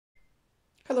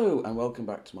Hello and welcome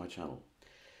back to my channel.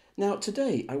 Now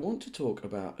today I want to talk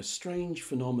about a strange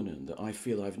phenomenon that I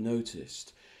feel I've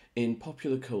noticed in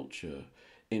popular culture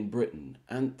in Britain,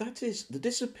 and that is the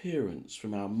disappearance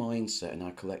from our mindset and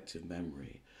our collective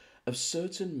memory of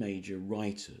certain major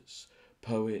writers,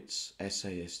 poets,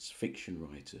 essayists, fiction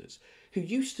writers, who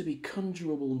used to be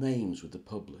conjurable names with the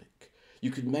public.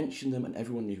 You could mention them and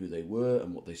everyone knew who they were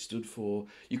and what they stood for.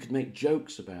 You could make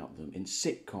jokes about them in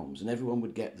sitcoms and everyone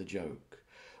would get the joke.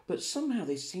 But somehow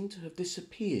they seem to have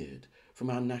disappeared from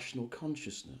our national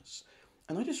consciousness.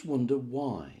 And I just wonder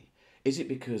why. Is it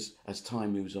because as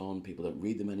time moves on, people don't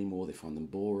read them anymore, they find them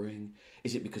boring?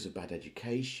 Is it because of bad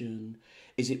education?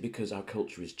 Is it because our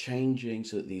culture is changing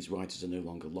so that these writers are no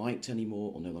longer liked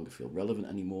anymore or no longer feel relevant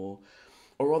anymore?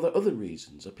 Or are there other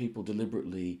reasons? Are people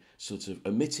deliberately sort of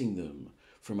omitting them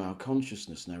from our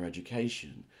consciousness and our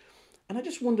education? And I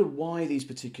just wonder why these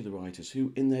particular writers,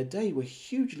 who in their day were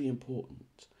hugely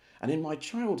important, and in my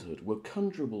childhood were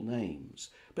conjurable names,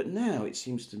 but now it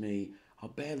seems to me are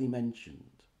barely mentioned.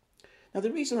 Now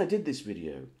the reason I did this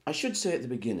video, I should say at the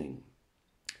beginning,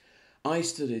 I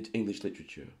studied English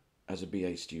literature as a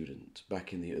BA student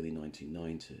back in the early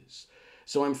 1990s.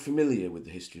 So I'm familiar with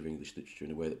the history of English literature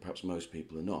in a way that perhaps most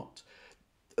people are not.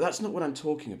 That's not what I'm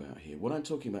talking about here. What I'm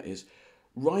talking about is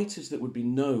writers that would be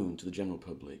known to the general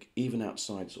public, even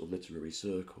outside sort of literary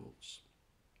circles.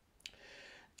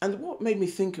 And what made me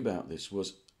think about this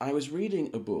was I was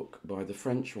reading a book by the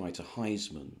French writer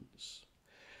Huysmans.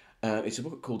 It's a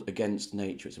book called Against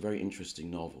Nature. It's a very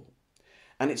interesting novel.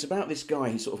 And it's about this guy,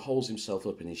 he sort of holds himself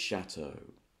up in his chateau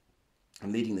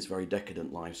and leading this very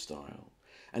decadent lifestyle.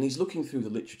 And he's looking through the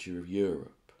literature of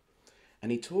Europe.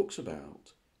 And he talks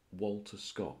about Walter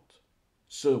Scott,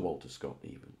 Sir Walter Scott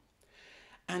even.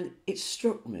 And it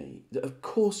struck me that, of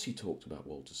course, he talked about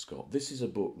Walter Scott. This is a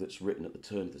book that's written at the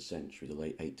turn of the century, the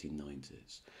late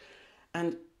 1890s.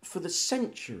 And for the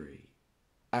century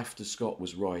after Scott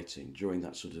was writing, during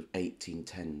that sort of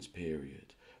 1810s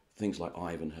period, things like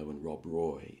Ivanhoe and Rob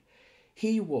Roy,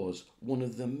 he was one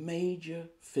of the major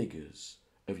figures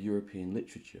of European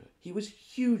literature. He was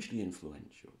hugely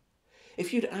influential.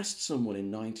 If you'd asked someone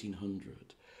in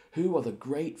 1900, who are the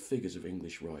great figures of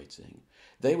English writing,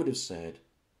 they would have said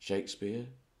Shakespeare,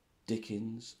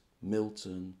 Dickens,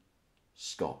 Milton,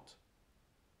 Scott.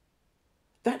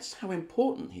 That's how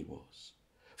important he was.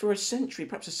 For a century,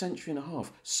 perhaps a century and a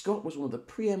half, Scott was one of the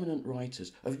preeminent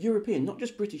writers of European, not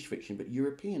just British fiction, but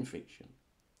European fiction.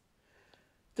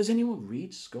 Does anyone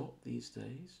read Scott these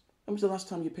days? When was the last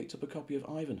time you picked up a copy of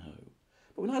Ivanhoe?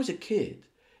 But when I was a kid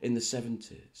in the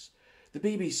 70s, the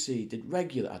BBC did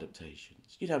regular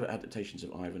adaptations. You'd have adaptations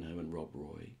of Ivanhoe and Rob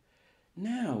Roy.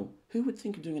 Now, who would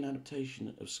think of doing an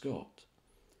adaptation of Scott?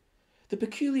 The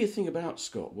peculiar thing about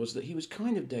Scott was that he was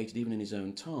kind of dated even in his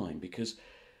own time, because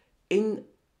in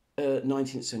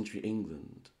 19th century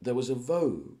England, there was a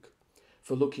vogue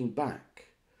for looking back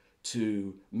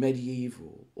to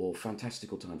medieval or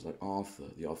fantastical times like Arthur,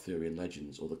 the Arthurian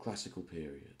legends, or the classical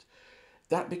period.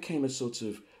 That became a sort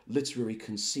of literary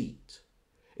conceit.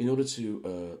 In order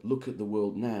to look at the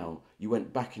world now, you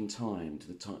went back in time to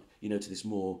the time, to this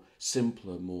more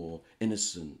simpler, more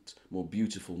innocent, more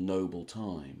beautiful, noble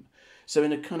time. So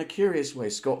in a kind of curious way,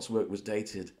 Scott's work was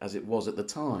dated as it was at the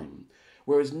time.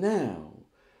 Whereas now,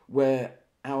 where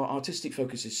our artistic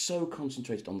focus is so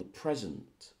concentrated on the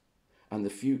present and the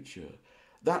future,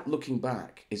 that looking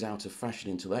back is out of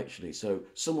fashion intellectually. So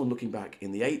someone looking back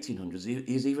in the 1800s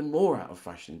is even more out of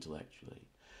fashion intellectually.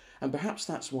 And perhaps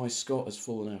that's why Scott has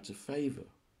fallen out of favour.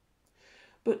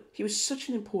 But he was such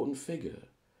an important figure.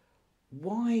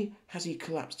 Why has he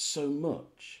collapsed so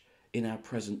much in our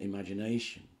present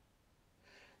imagination?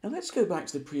 Now let's go back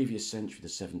to the previous century, the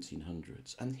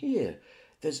 1700s. And here,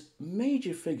 there's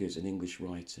major figures in English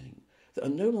writing that are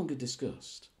no longer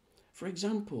discussed. For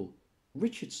example,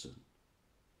 Richardson.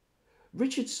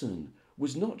 Richardson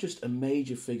was not just a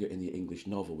major figure in the English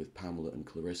novel with Pamela and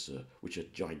Clarissa, which are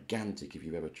gigantic if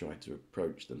you've ever tried to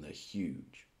approach them. They're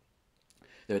huge.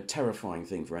 They're a terrifying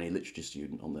thing for any literature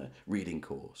student on their reading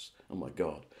course. Oh my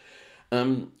God.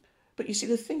 But you see,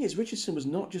 the thing is, Richardson was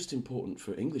not just important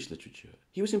for English literature.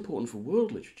 He was important for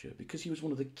world literature because he was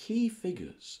one of the key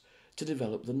figures to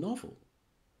develop the novel.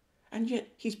 And yet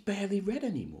he's barely read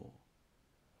anymore.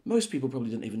 Most people probably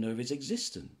don't even know of his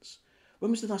existence. When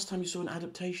was the last time you saw an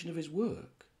adaptation of his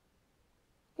work?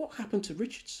 What happened to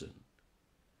Richardson?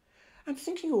 I'm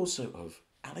thinking also of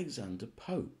Alexander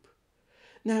Pope.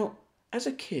 Now, as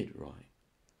a kid, right,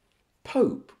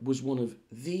 Pope was one of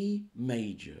the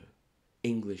major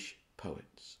English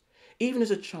poets. Even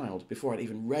as a child, before I'd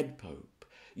even read Pope,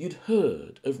 you'd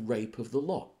heard of Rape of the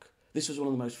Lock This was one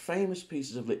of the most famous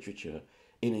pieces of literature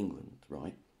in England,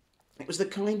 right? It was the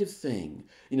kind of thing,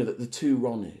 that the two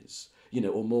Ronnies,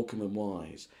 or Morecambe and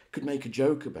Wise could make a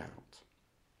joke about.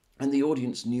 And the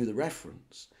audience knew the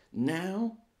reference.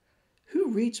 Now, who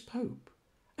reads Pope?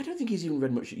 I don't think he's even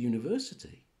read much at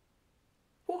university.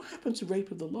 What happened to Rape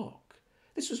of the Lock?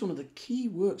 This was one of the key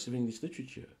works of English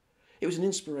literature. It was an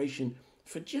inspiration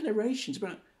for generations,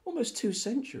 about almost 2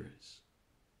 centuries.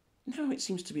 Now it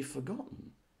seems to be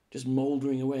forgotten, just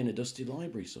mouldering away in a dusty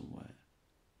library somewhere.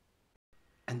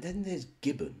 And then there's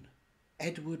Gibbon,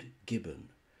 Edward Gibbon,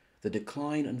 The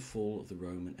Decline and Fall of the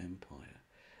Roman Empire.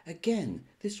 Again,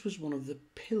 this was one of the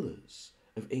pillars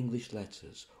of English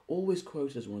letters, always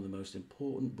quoted as one of the most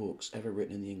important books ever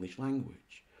written in the English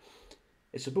language.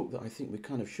 It's a book that I think we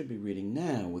kind of should be reading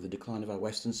now with the decline of our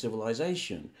Western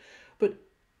civilization. But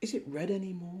is it read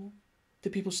anymore? Do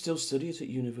people still study it at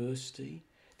university?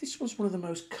 This was one of the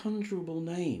most conjurable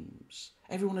names.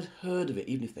 Everyone had heard of it,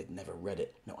 even if they'd never read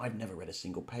it. No, I've never read a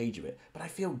single page of it, but I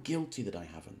feel guilty that I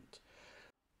haven't.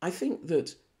 I think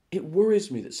that it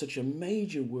worries me that such a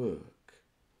major work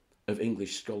of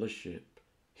English scholarship,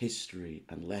 history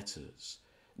and letters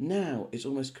now is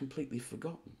almost completely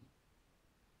forgotten.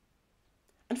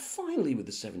 And finally, with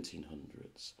the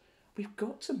 1700s, we've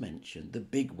got to mention the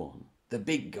big one, the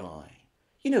big guy.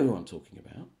 You know who I'm talking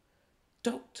about.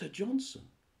 Dr. Johnson.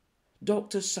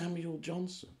 Dr. Samuel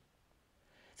Johnson.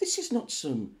 This is not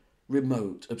some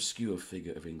remote, obscure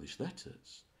figure of English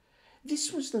letters.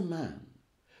 This was the man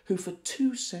who for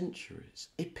 2 centuries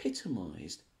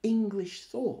epitomised English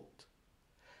thought,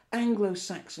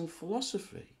 Anglo-Saxon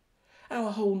philosophy,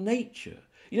 our whole nature.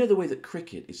 You know the way that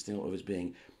cricket is thought of as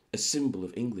being a symbol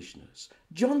of Englishness.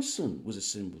 Johnson was a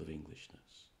symbol of Englishness.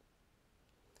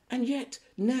 And yet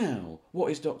now,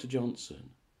 what is Dr. Johnson?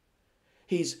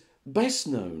 He's best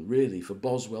known really for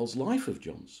Boswell's Life of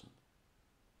Johnson.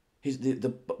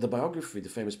 The biography, the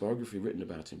famous biography written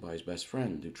about him by his best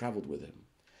friend who travelled with him.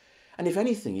 And if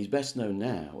anything, he's best known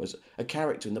now as a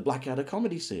character in the Blackadder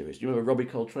comedy series. You remember Robbie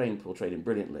Coltrane portrayed him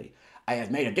brilliantly. I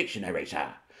have made a dictionary,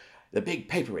 sir. The big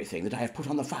papery thing that I have put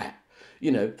on the fire.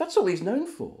 That's all he's known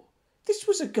for. This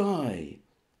was a guy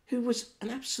who was an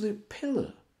absolute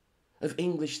pillar of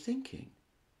English thinking.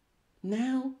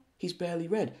 Now he's barely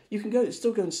read. You can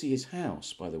still go and see his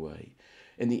house, by the way,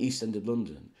 in the East End of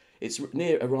London. It's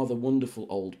near a rather wonderful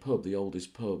old pub, the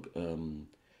oldest pub in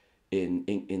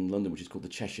London, which is called the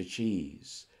Cheshire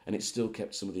Cheese. And it's still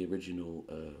kept some of the original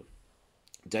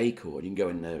decor. You can go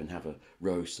in there and have a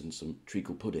roast and some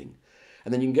treacle pudding.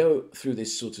 And then you can go through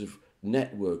this sort of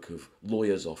network of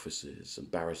lawyers' offices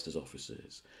and barristers'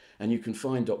 offices, and you can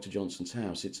find Dr. Johnson's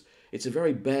house. It's a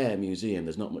very bare museum.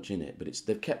 There's not much in it, but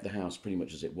they've kept the house pretty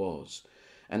much as it was.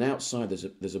 And outside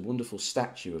there's a wonderful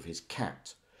statue of his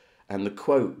cat, and the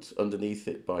quote underneath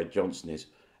it by Johnson is,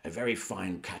 "A very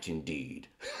fine cat indeed,"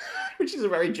 which is a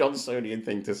very Johnsonian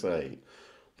thing to say.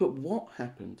 But what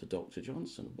happened to Dr.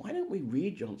 Johnson? Why don't we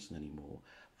read Johnson anymore?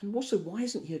 And also, why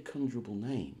isn't he a conjurable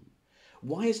name?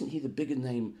 Why isn't he the bigger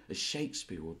name as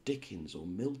Shakespeare or Dickens or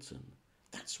Milton?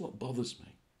 That's what bothers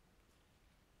me.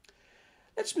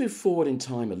 Let's move forward in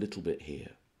time a little bit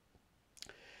here.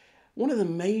 One of the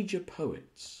major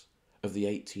poets of the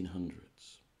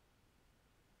 1800s.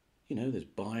 There's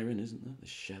Byron, isn't there?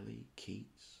 There's Shelley,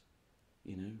 Keats,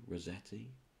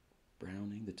 Rossetti,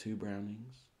 Browning, the 2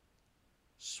 Brownings.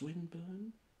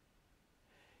 Swinburne.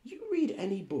 You read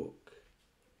any book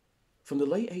from the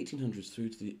late 1800s through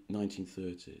to the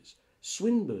 1930s,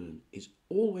 Swinburne is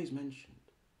always mentioned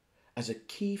as a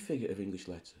key figure of English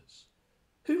letters.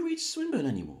 Who reads Swinburne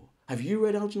anymore? Have you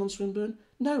read Algernon Swinburne?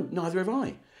 No, neither have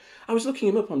I. I was looking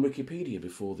him up on Wikipedia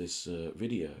before this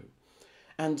video,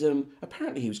 and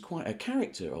apparently he was quite a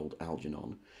character, old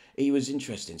Algernon. He was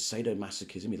interested in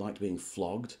sadomasochism, he liked being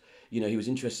flogged. He was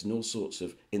interested in all sorts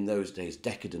of, in those days,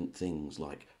 decadent things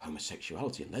like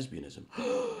homosexuality and lesbianism.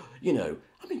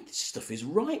 This stuff is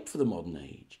ripe for the modern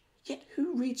age. Yet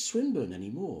who reads Swinburne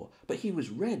anymore? But he was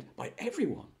read by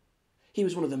everyone. He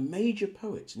was one of the major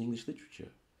poets in English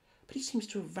literature. But he seems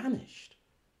to have vanished.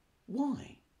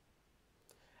 Why?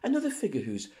 Another figure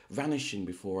who's vanishing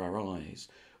before our eyes,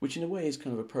 which in a way is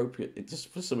kind of appropriate just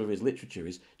for some of his literature,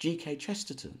 is G.K.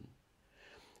 Chesterton.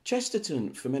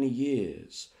 Chesterton, for many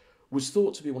years, was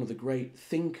thought to be one of the great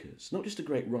thinkers, not just a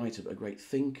great writer, but a great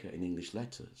thinker in English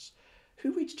letters.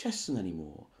 Who reads Chesterton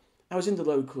anymore? I was in the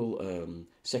local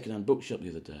second-hand bookshop the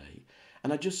other day,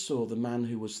 and I just saw The Man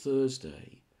Who Was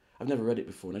Thursday. I've never read it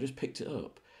before, and I just picked it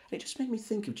up. And it just made me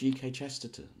think of G.K.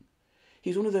 Chesterton.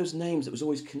 He's one of those names that was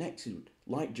always connected,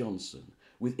 like Johnson,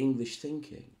 with English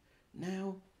thinking.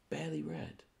 Now, barely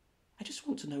read. I just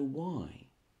want to know why.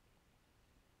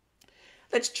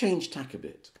 Let's change tack a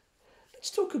bit.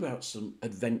 Let's talk about some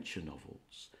adventure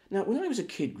novels. Now, when I was a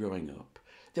kid growing up,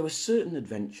 there were certain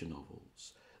adventure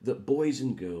novels that boys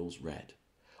and girls read.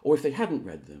 Or if they hadn't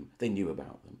read them, they knew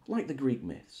about them, like the Greek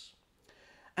myths.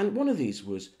 And one of these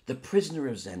was The Prisoner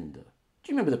of Zenda. Do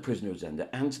you remember The Prisoner of Zenda?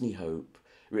 Anthony Hope,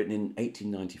 written in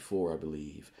 1894, I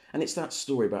believe. And it's that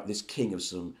story about this king of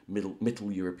some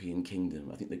Middle European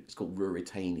kingdom. I think it's called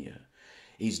Ruritania.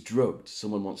 He's drugged.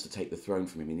 Someone wants to take the throne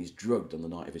from him, and he's drugged on the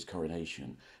night of his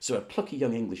coronation. So a plucky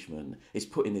young Englishman is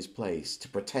put in his place to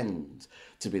pretend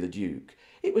to be the Duke.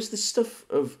 It was the stuff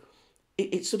of...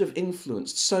 It sort of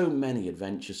influenced so many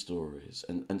adventure stories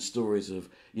and stories of,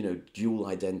 dual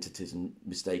identities and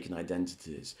mistaken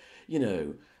identities,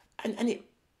 and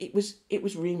it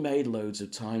was remade loads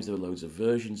of times. There were loads of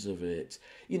versions of it.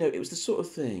 It was the sort of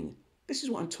thing. This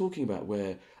is what I'm talking about,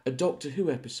 where a Doctor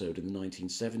Who episode in the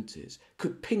 1970s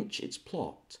could pinch its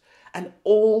plot, and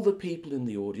all the people in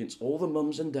the audience, all the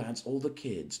mums and dads, all the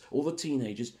kids, all the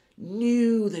teenagers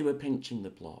knew they were pinching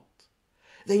the plot.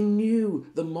 They knew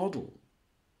the model.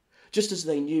 Just as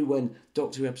they knew when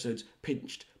Doctor Who episodes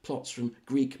pinched plots from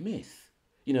Greek myth.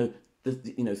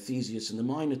 Theseus and the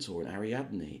Minotaur and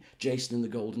Ariadne, Jason and the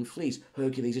Golden Fleece,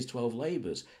 Hercules' 12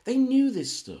 Labours. They knew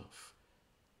this stuff.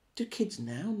 Do kids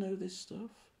now know this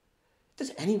stuff?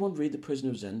 Does anyone read The Prisoner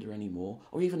of Zenda anymore,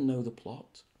 or even know the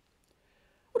plot?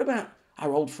 What about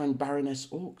our old friend Baroness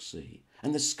Orczy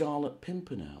and the Scarlet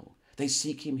Pimpernel? They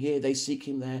seek him here, they seek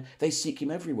him there, they seek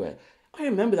him everywhere. I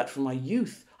remember that from my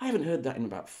youth. I haven't heard that in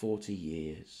about 40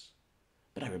 years,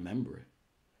 but I remember it.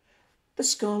 The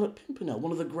Scarlet Pimpernel,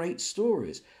 one of the great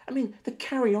stories. I mean, the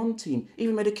Carry On team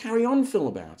even made a Carry On film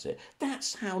about it.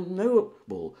 That's how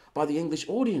knowable by the English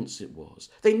audience it was.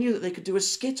 They knew that they could do a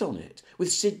skit on it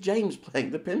with Sid James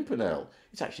playing the Pimpernel.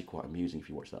 It's actually quite amusing if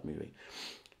you watch that movie.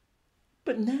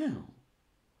 But now,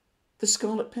 the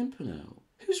Scarlet Pimpernel,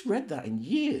 who's read that in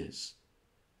years?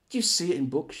 Do you see it in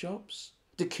bookshops?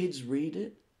 Do kids read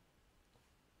it?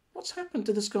 What's happened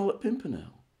to the Scarlet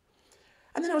Pimpernel?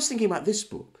 And then I was thinking about this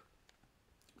book.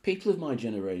 People of my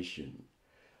generation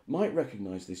might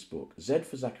recognise this book, Z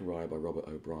for Zachariah by Robert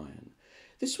O'Brien.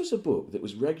 This was a book that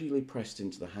was regularly pressed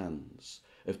into the hands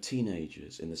of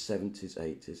teenagers in the 70s,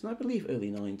 80s, and I believe early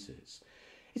 90s.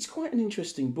 It's quite an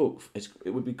interesting book.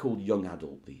 It would be called young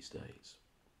adult these days.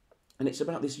 And it's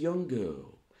about this young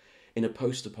girl in a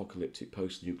post-apocalyptic,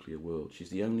 post-nuclear world. She's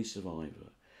the only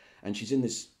survivor. And she's in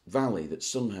this valley that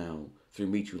somehow, through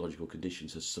meteorological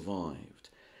conditions, has survived.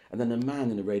 And then a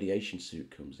man in a radiation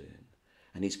suit comes in,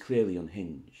 and he's clearly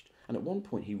unhinged. And at one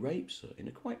point he rapes her in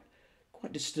a quite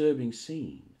disturbing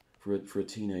scene for a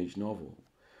teenage novel.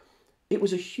 It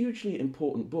was a hugely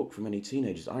important book for many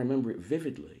teenagers. I remember it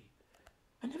vividly.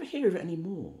 I never hear of it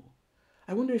anymore.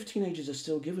 I wonder if teenagers are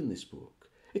still given this book.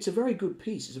 It's a very good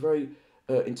piece. It's a very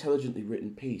intelligently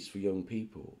written piece for young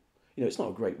people. It's not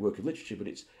a great work of literature, but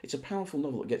it's a powerful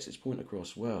novel that gets its point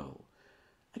across well.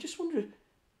 I just wonder,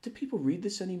 do people read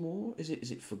this anymore? Is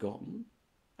it forgotten?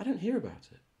 I don't hear about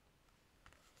it.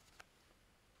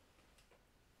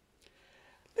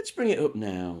 Let's bring it up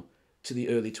now to the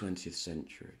early 20th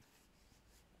century.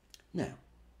 Now,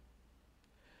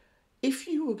 if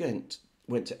you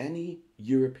went to any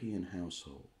European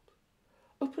household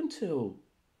up until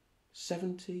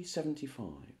 70, 75,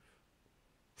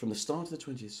 from the start of the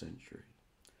 20th century,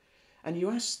 and you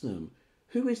asked them,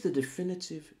 who is the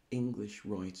definitive English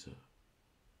writer?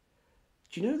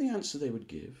 Do you know the answer they would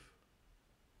give?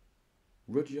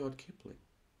 Rudyard Kipling.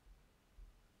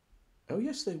 Oh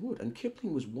yes, they would. And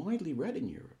Kipling was widely read in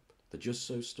Europe. The Just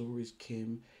So stories,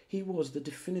 Kim. He was the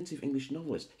definitive English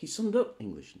novelist. He summed up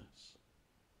Englishness.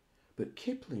 But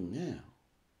Kipling now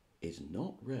is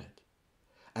not read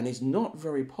and is not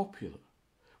very popular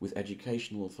with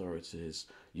educational authorities,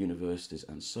 universities,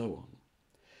 and so on.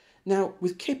 Now,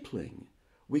 with Kipling,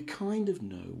 we kind of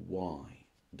know why,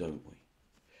 don't we?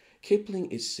 Kipling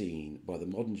is seen by the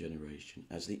modern generation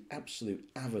as the absolute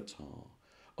avatar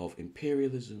of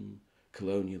imperialism,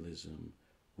 colonialism,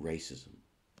 racism.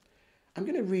 I'm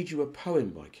going to read you a poem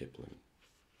by Kipling.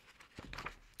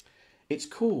 It's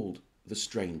called The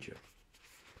Stranger.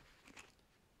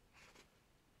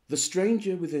 The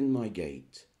stranger within my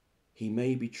gate, he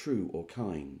may be true or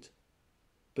kind,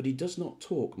 but he does not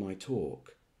talk my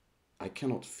talk. I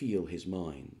cannot feel his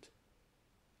mind.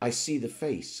 I see the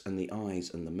face and the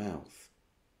eyes and the mouth,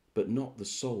 but not the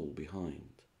soul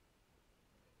behind.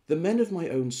 The men of my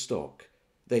own stock,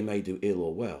 they may do ill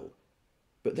or well,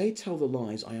 but they tell the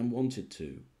lies I am wanted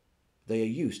to. They are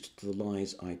used to the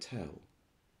lies I tell.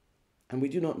 And we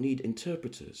do not need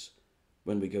interpreters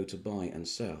when we go to buy and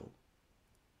sell.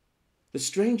 The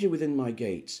stranger within my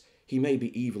gates, He may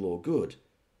be evil or good,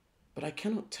 but I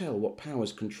cannot tell what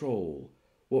powers control,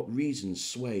 what reasons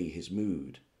sway his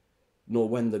mood, nor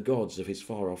when the gods of his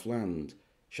far-off land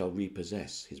shall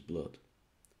repossess his blood.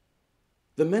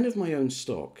 The men of my own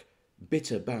stock,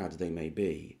 bitter bad they may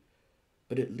be,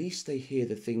 but at least they hear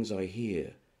the things I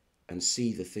hear and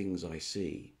see the things I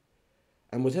see.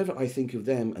 And whatever I think of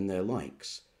them and their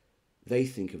likes, they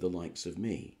think of the likes of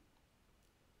me.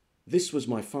 This was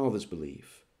my father's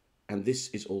belief, and this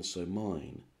is also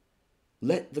mine.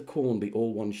 Let the corn be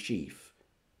all one sheaf,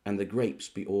 and the grapes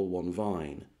be all one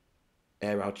vine,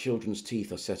 ere our children's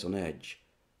teeth are set on edge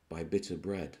by bitter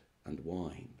bread and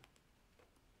wine.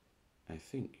 I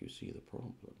think you see the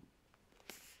problem.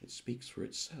 It speaks for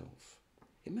itself.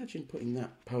 Imagine putting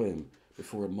that poem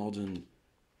before a modern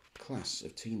class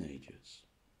of teenagers.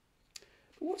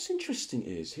 But what's interesting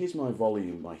is, here's my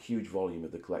volume, my huge volume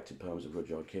of the collected poems of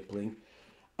Rudyard Kipling.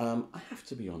 I have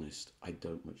to be honest, I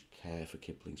don't much care for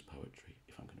Kipling's poetry,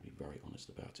 if I'm going to be very honest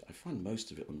about it. I find most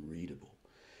of it unreadable.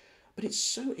 But it's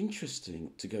so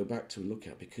interesting to go back to and look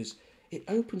at, because it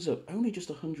opens up, only just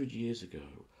 100 years ago,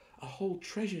 a whole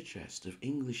treasure chest of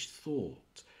English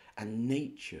thought and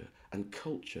nature and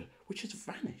culture which has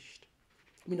vanished.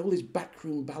 I mean, all these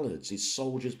backroom ballads, these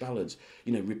soldiers' ballads,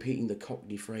 repeating the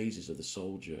Cockney phrases of the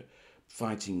soldier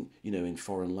fighting, in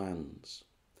foreign lands.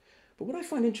 But what I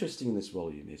find interesting in this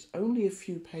volume is only a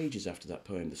few pages after that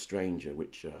poem, The Stranger,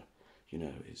 which,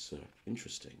 is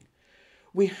interesting,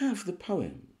 we have the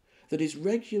poem that is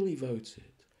regularly voted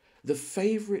the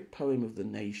favourite poem of the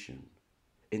nation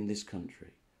in this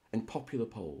country in popular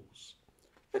polls.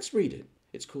 Let's read it.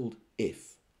 It's called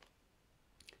If.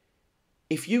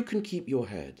 If you can keep your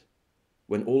head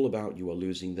when all about you are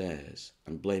losing theirs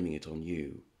and blaming it on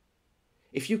you,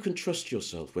 if you can trust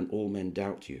yourself when all men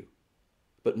doubt you,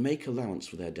 but make allowance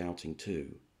for their doubting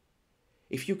too,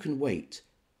 if you can wait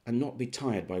and not be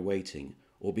tired by waiting,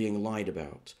 or being lied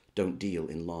about, don't deal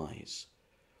in lies,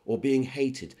 or being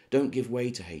hated, don't give way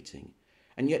to hating,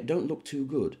 and yet don't look too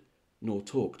good, nor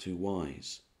talk too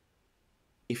wise.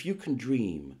 If you can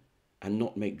dream and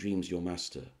not make dreams your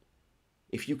master,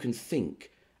 if you can think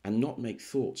and not make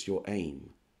thoughts your aim,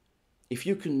 if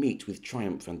you can meet with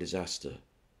triumph and disaster,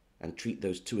 and treat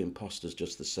those two impostors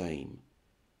just the same,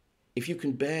 if you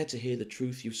can bear to hear the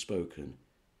truth you've spoken,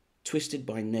 twisted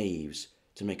by knaves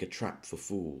to make a trap for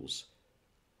fools,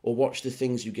 or watch the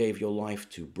things you gave your life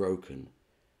to broken,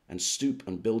 and stoop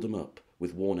and build 'em up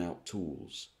with worn-out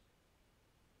tools,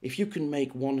 if you can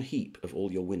make one heap of all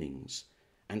your winnings,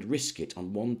 and risk it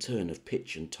on one turn of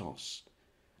pitch and toss,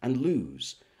 and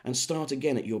lose, and start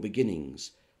again at your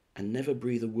beginnings, and never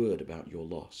breathe a word about your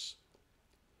loss,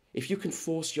 if you can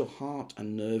force your heart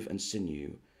and nerve and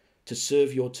sinew to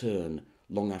serve your turn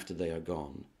long after they are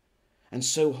gone, and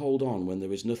so hold on when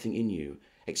there is nothing in you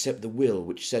except the will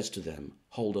which says to them,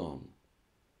 hold on,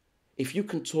 if you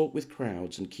can talk with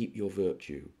crowds and keep your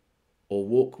virtue, or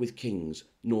walk with kings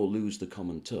nor lose the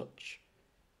common touch,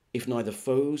 if neither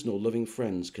foes nor loving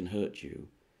friends can hurt you,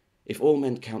 if all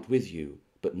men count with you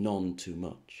but none too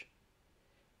much,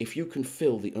 if you can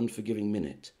fill the unforgiving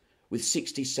minute with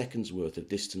 60 seconds worth of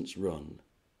distance run,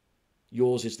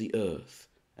 yours is the earth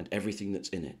and everything that's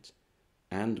in it,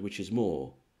 and, which is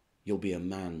more, you'll be a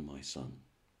man, my son.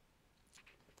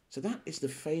 So that is the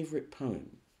favourite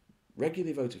poem,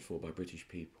 regularly voted for by British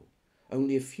people,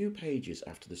 only a few pages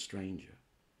after The Stranger.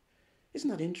 Isn't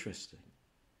that interesting?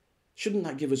 Shouldn't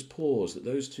that give us pause that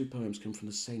those two poems come from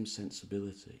the same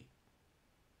sensibility?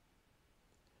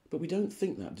 But we don't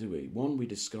think that, do we? One we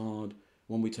discard,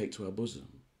 one we take to our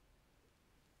bosom.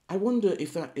 I wonder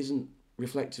if that isn't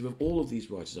reflective of all of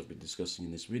these writers I've been discussing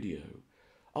in this video.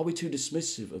 Are we too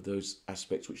dismissive of those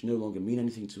aspects which no longer mean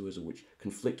anything to us or which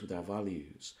conflict with our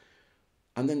values?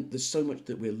 And then there's so much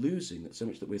that we're losing, so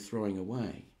much that we're throwing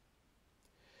away.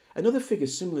 Another figure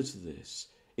similar to this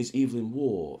is Evelyn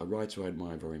Waugh, a writer I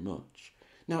admire very much.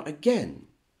 Now again,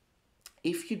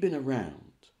 if you'd been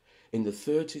around in the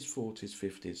 30s, 40s,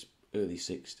 50s, early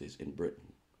 60s in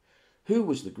Britain, who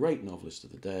was the great novelist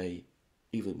of the day?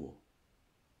 Evelyn Waugh.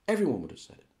 Everyone would have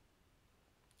said it.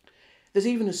 There's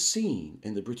even a scene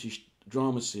in the British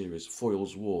drama series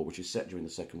Foyle's War, which is set during the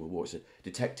Second World War. It's a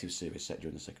detective series set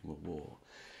during the Second World War.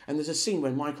 And there's a scene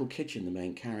where Michael Kitchen, the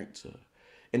main character,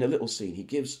 in a little scene, he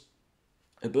gives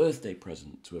a birthday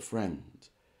present to a friend.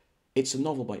 It's a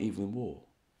novel by Evelyn Waugh,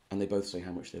 and they both say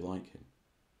how much they like him.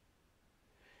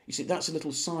 You see, that's a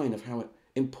little sign of how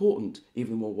important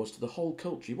Evelyn Waugh was to the whole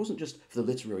culture. He wasn't just for the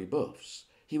literary buffs.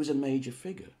 He was a major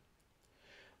figure.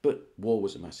 But Waugh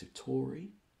was a massive Tory.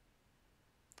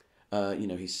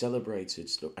 He celebrated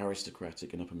sort of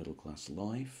aristocratic and upper middle class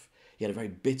life. He had a very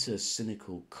bitter,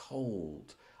 cynical,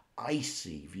 cold,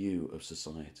 icy view of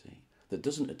society that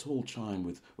doesn't at all chime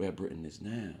with where Britain is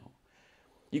now.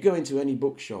 You go into any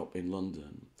bookshop in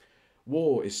London,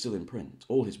 War is still in print.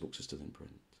 All his books are still in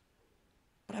print.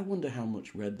 But I wonder how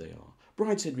much read they are.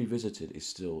 Brideshead Revisited is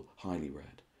still highly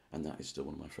read, and that is still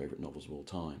one of my favourite novels of all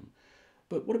time.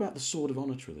 But what about the Sword of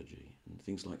Honour trilogy and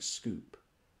things like Scoop?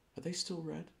 Are they still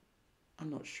read?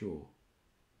 I'm not sure.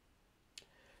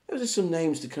 Those are some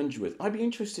names to conjure with. I'd be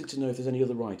interested to know if there's any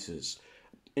other writers,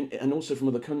 and also from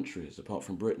other countries apart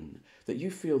from Britain, that you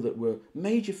feel that were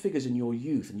major figures in your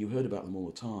youth and you heard about them all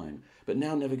the time, but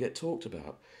now never get talked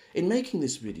about. In making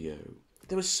this video,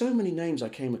 there were so many names I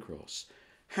came across.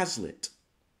 Hazlitt,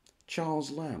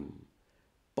 Charles Lamb,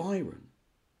 Byron.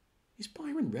 Is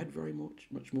Byron read very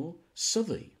much more?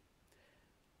 Southey,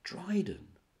 Dryden,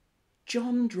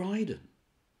 John Dryden.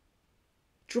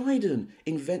 Dryden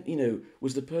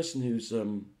was the person who's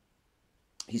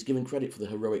he's given credit for the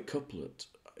heroic couplet.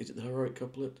 Is it the heroic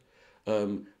couplet?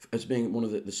 As being one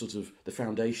of the sort of the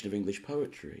foundation of English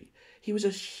poetry. He was a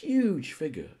huge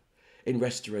figure in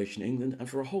Restoration England and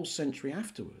for a whole century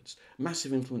afterwards.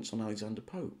 Massive influence on Alexander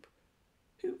Pope.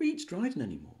 Who reads Dryden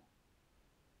anymore?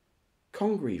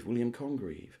 Congreve, William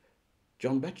Congreve,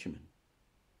 John Betjeman,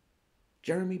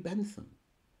 Jeremy Bentham.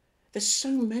 There's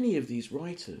so many of these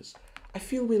writers. I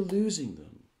feel we're losing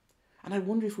them. And I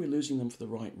wonder if we're losing them for the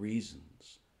right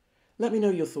reasons. Let me know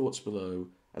your thoughts below,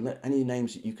 and let any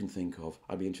names that you can think of,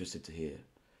 I'd be interested to hear.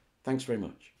 Thanks very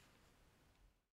much.